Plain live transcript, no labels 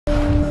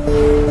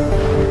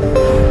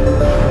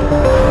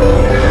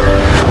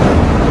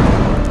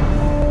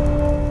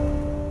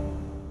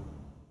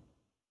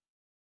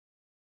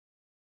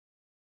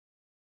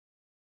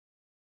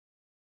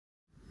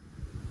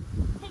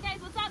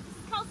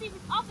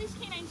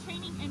off-leash canine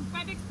training in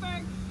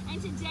Fredericksburg,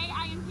 and today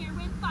I am here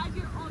with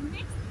 5-year-old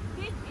mix.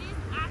 This is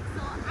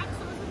Axel.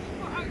 Axel is with me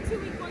for our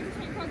 2-week board to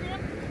train program.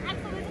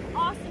 Axel is an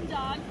awesome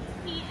dog.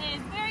 He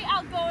is very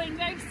outgoing,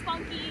 very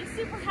spunky,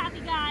 super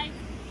happy guy,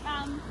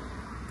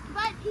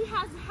 but he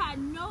has had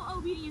no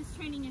obedience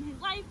training in his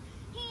life.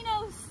 He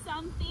knows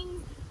some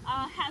things,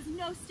 has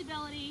no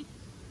stability,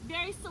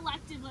 very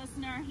selective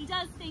listener. He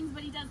does things,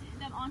 but he does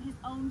them on his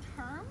own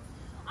terms.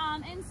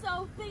 And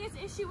so biggest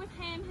issue with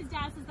him, his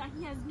dad says that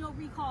he has no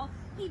recall.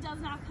 He does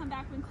not come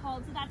back when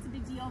called, so that's a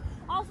big deal.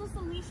 Also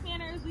some leash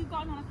manners. We've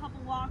gone on a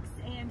couple walks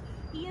and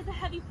he is a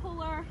heavy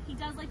puller. He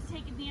does like to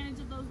take advantage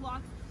of those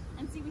walks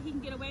and see what he can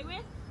get away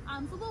with.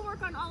 So we'll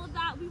work on all of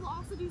that. We will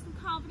also do some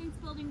confidence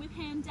building with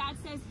him. Dad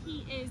says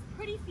he is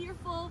pretty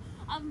fearful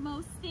of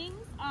most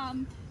things.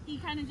 He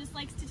kind of just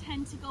likes to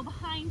tend to go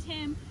behind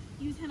him,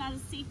 use him as a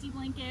safety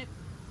blanket,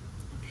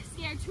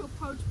 scared to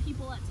approach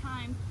people at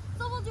times.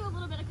 So we'll do a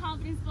little bit of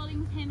confidence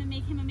building with him and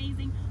make him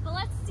amazing. But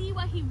let's see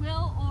what he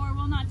will or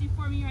will not do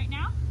for me right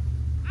now.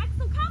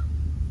 Axel, come.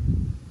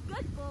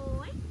 Good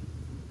boy.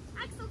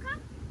 Axel,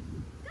 come.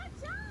 Good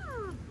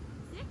job.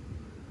 Sit.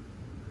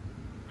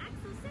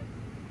 Axel, sit.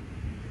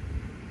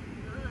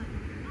 Good.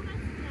 Now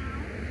that's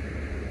down.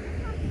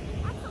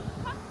 Axel,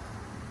 come.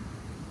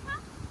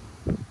 Come.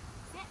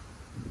 Sit.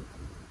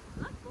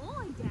 Good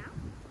boy. Down.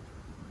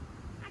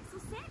 Axel,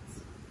 sit.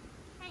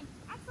 Hey,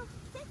 Axel,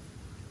 sit.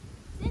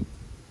 Sit.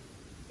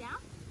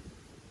 Down?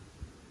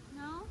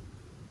 No?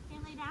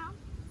 Can't lay down?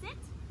 Sit.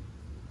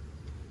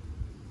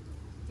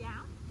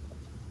 Down.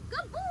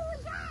 Good boy,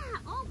 yeah!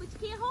 Oh, but you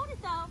can't hold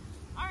it though.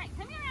 Alright,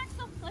 come here,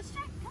 Axel. Let's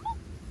try. Come on.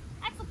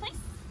 Axel, place.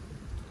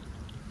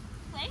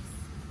 Place.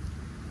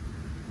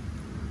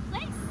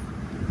 Place.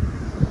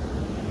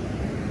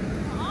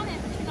 You're on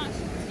it, but you're not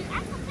sure to.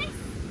 Axel, place.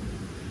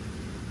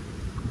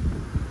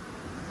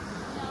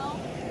 No.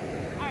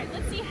 Alright,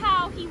 let's see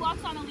how he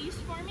walks on a leash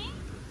for me.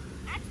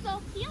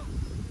 Axel, heel.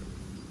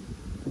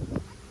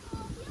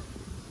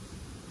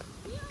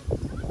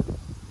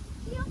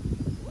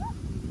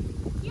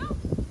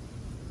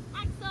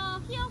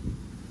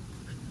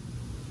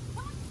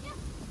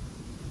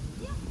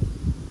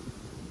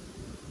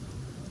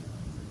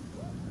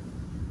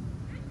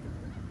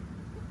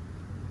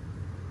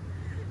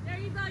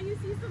 You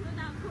see some of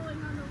that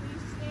pulling on the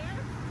leash there.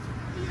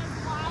 He is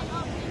wide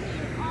open, he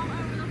is all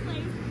over the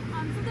place.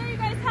 So there you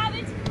guys have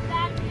it.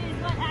 That is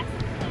what Axel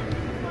can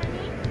do for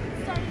me.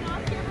 Starting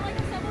off here, but like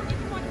I said, we'll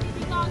make him one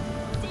baby dog.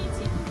 Stay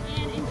tuned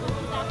and enjoy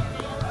these after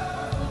videos.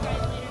 See you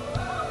guys later.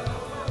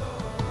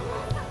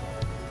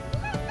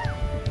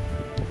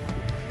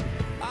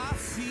 I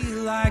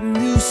feel like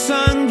new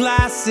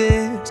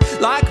sunglasses,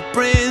 like a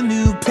brand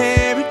new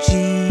pair of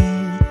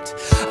jeans.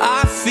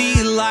 I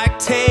feel like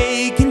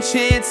taking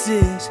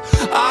chances.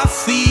 I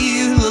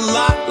feel a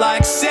lot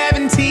like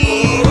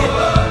 17.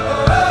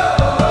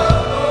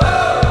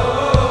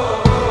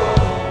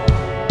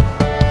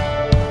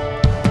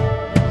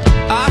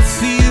 I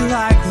feel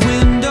like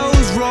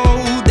windows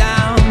roll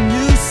down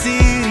new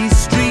city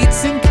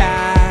streets and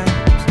cabs.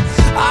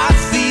 I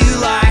feel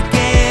like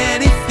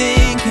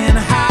anything can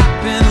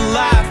happen,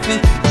 laughing.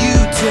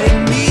 You take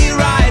me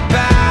right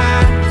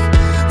back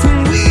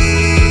when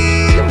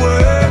we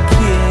were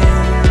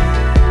kids.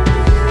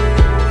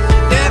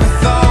 Never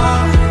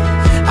thought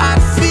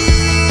I'd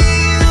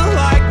feel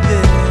like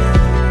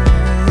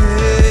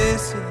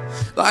this.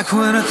 Like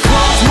when I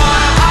close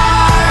my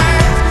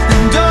eyes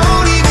and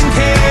don't even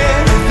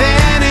care if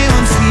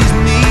anyone sees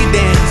me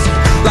dancing.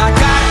 Like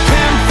I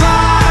can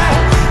fly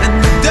and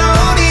I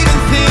don't even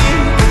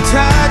think of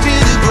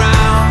touching the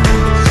ground.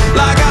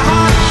 Like a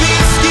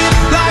heartbeat skip,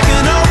 like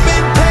an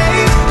open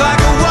page,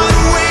 like a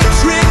one-way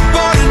trip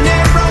on an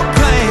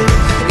aeroplane.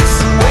 It's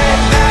the way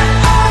that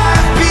I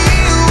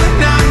feel when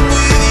I'm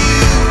with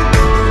you.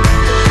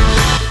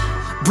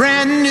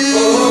 Brand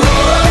new.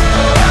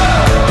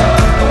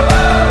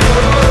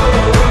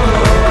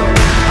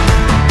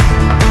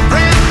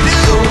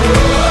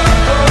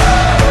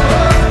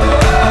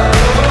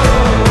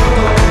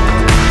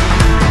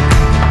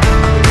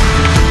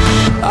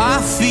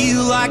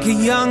 Like a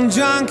young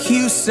John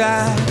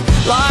Cusack,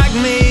 like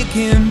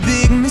making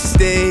big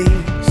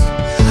mistakes.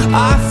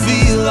 I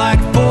feel like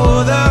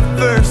for the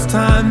first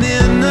time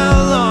in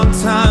a long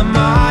time,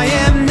 I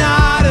am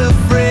not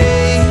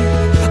afraid.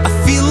 I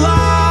feel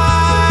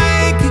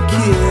like a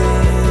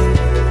kid.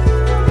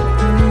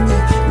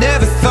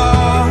 Never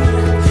thought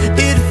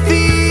it'd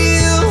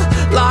feel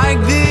like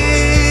this.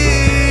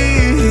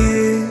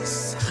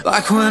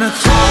 Like when I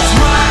close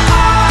my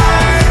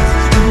eyes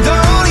and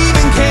don't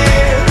even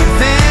care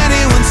if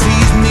anyone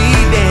sees me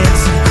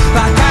dancing.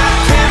 Like I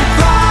can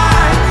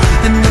fly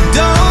and I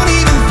don't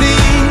even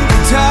think of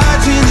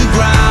touching the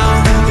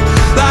ground.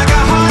 Like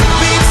a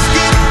heartbeat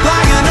skip,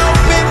 like an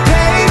open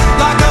page,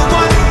 like a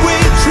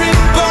one-way trip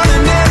on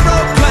an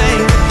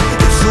aeroplane.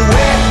 It's the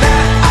way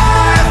that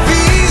I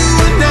feel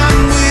when I'm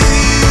with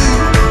you.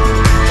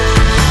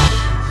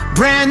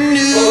 Brand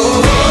new.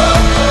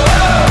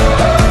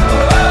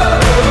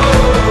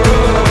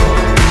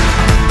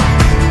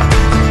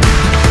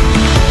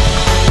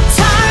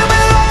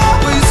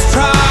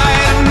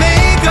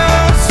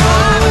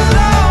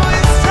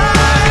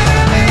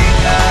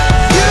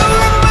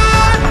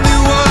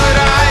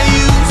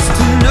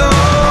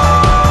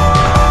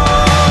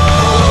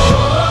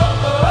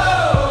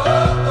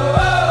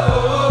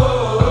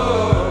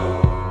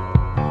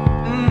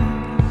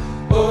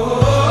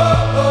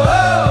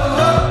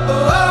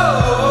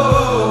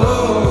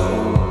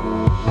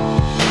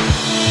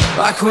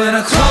 Like when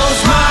I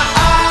close my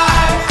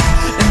eyes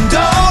and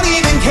don't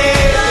even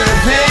care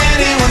if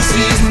anyone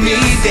sees me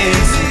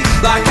dancing.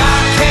 Like I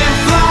can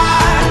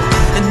fly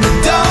and I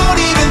don't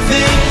even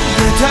think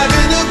they're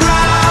touching the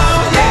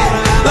ground,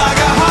 yeah. Like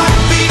a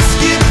heartbeat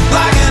skip,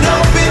 like an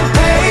open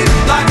page,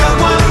 like a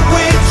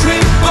one-way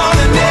trip on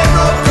an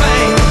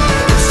aeroplane.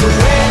 It's the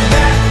way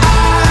that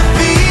I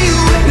feel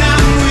when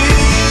I'm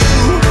with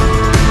you.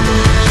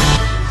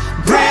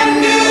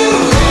 Brand new.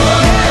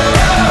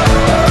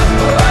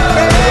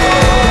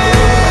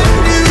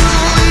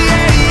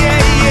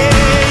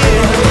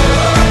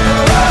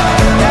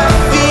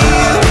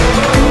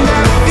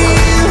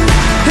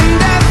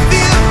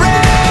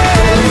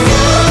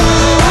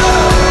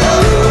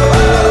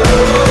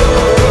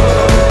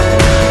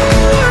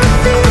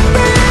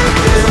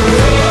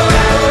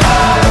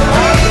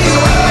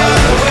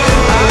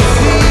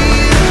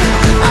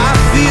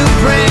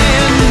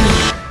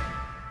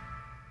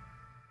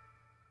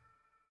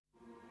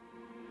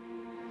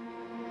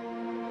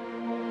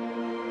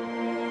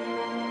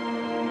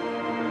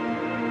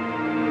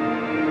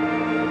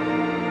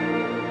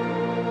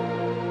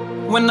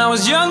 When I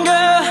was younger,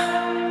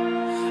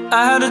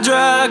 I had a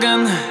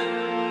dragon.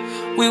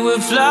 We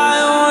would fly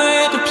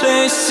away to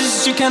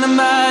places you can't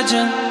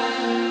imagine.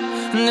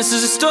 And this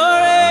is a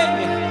story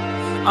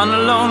on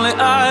a lonely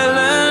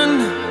island,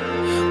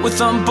 with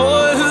some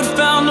boy who'd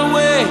found a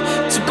way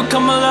to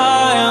become a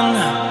lion.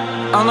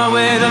 On our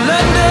way to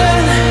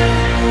London,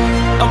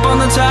 up on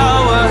the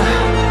tower,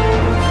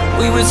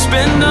 we would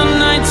spend our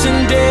nights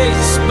and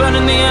days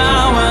burning the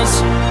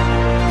hours.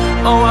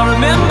 Oh, I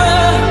remember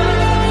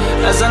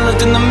as I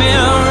looked in the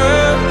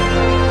mirror,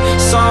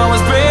 saw I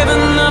was brave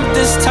enough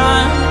this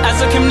time as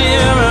I came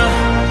nearer.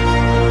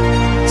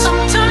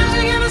 Sometimes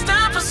you gotta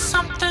stand for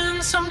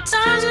something,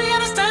 sometimes you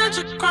gotta stand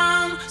your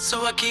ground.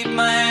 So I keep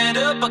my head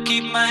up, I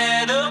keep my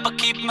head up, I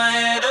keep my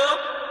head up.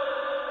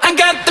 I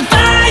got the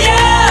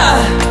fire,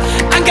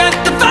 I got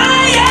the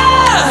fire,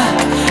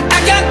 I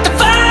got the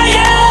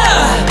fire,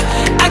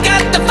 I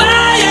got the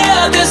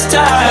fire this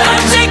time.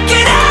 I'm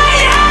taking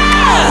higher,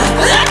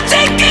 I'm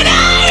taking higher.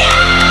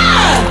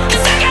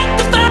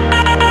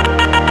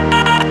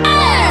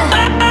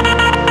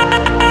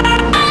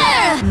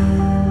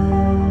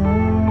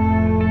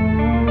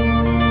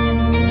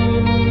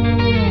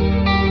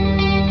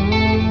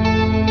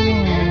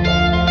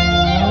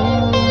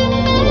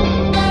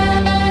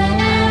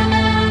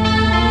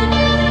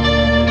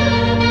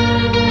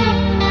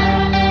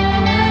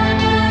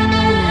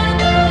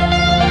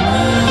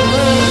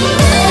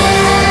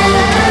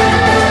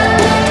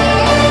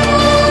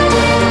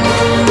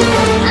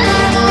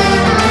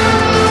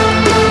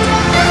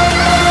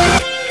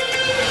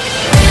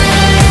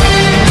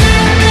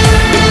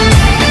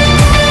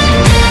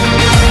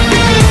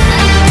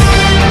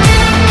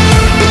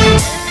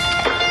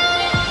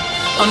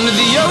 Under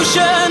the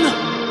ocean,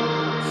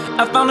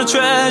 I found a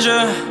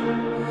treasure.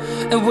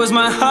 It was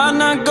my heart,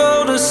 not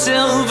gold or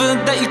silver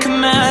that you can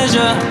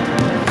measure.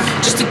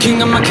 Just a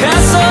king of my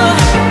castle,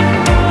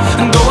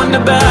 and going to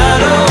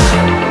battle.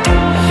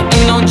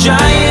 Ain't no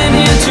giant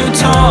here too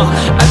tall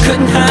I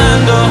couldn't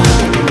handle.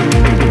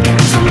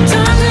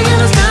 Sometimes you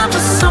gotta stand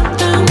for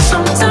something,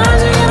 sometimes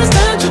you gotta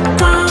stand your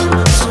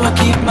ground. So I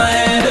keep my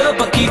head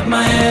up, I keep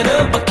my head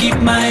up, I keep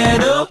my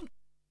head up.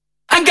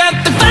 I got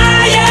the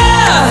fire,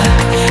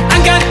 I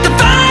got the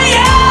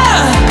fire,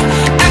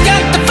 I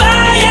got the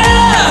fire,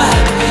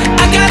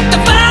 I got the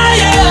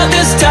fire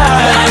this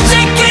time. I'm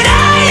taking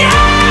higher,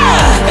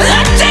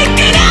 I'm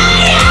taking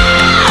higher,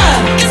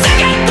 'cause I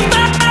got the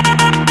fire.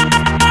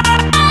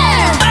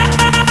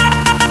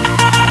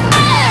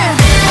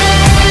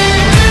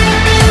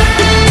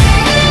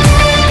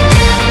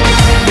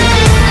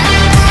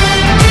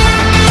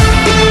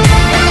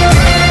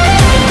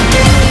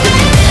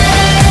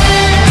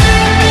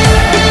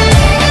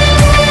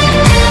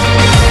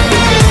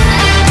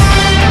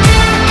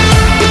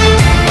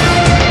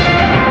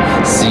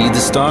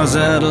 Stars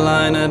that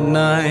align at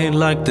night,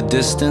 like the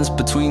distance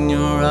between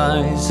your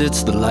eyes.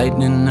 It's the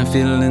lightning I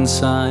feel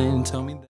inside. Tell me